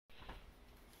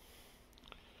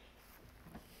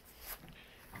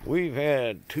We've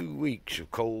had 2 weeks of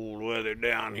cold weather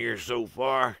down here so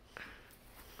far.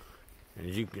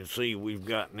 As you can see, we've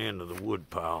gotten into the wood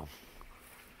pile.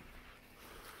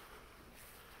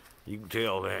 You can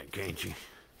tell that, can't you?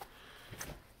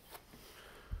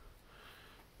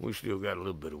 We still got a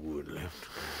little bit of wood left.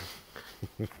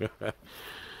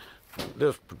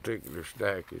 This particular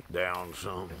stack is down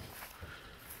some,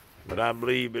 but I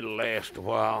believe it'll last a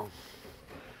while.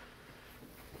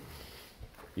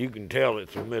 You can tell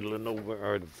it's the middle of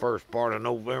November, or the first part of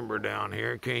November down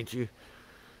here, can't you?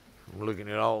 I'm looking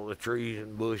at all the trees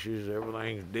and bushes,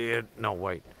 everything's dead. No,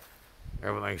 wait,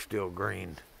 everything's still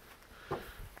green.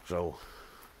 So,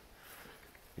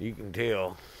 you can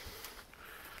tell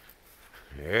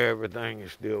everything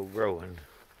is still growing.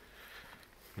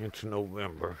 It's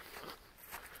November.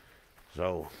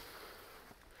 So,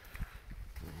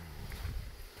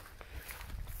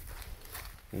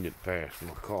 get past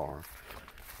my car.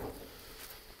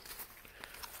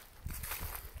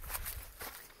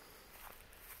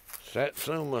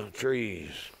 Satsuma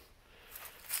trees.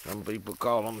 Some people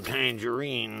call them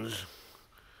tangerines.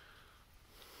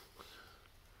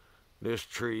 This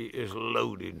tree is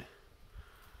loaded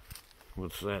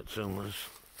with satsumas.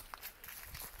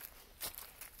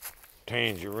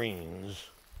 Tangerines.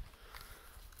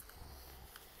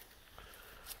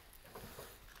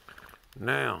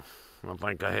 Now, I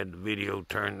think I had the video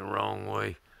turned the wrong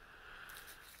way.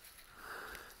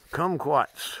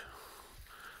 Kumquats.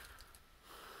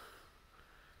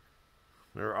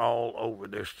 They're all over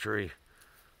this tree.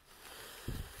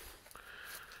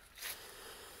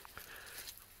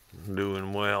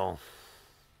 Doing well.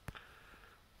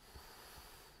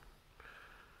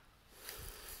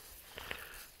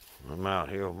 I'm out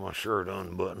here with my shirt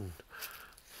unbuttoned.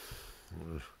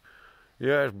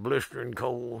 Yeah, it's blistering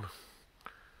cold.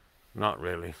 Not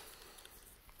really.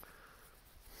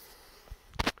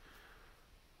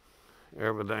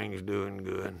 Everything's doing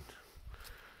good.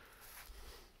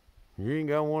 You ain't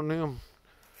got one of them,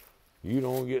 you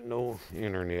don't get no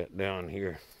internet down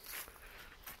here.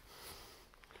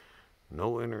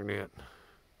 No internet.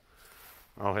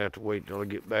 I'll have to wait till I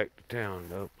get back to town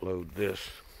to upload this.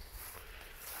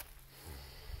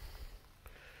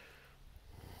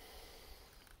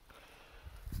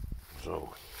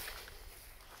 So,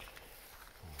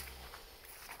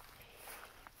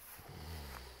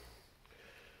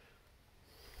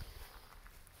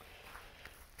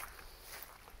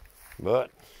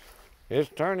 but it's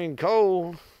turning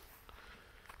cold.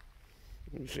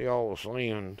 You see all the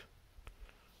sand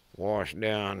washed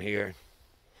down here.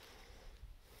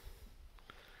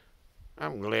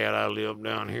 I'm glad I live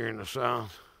down here in the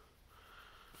south.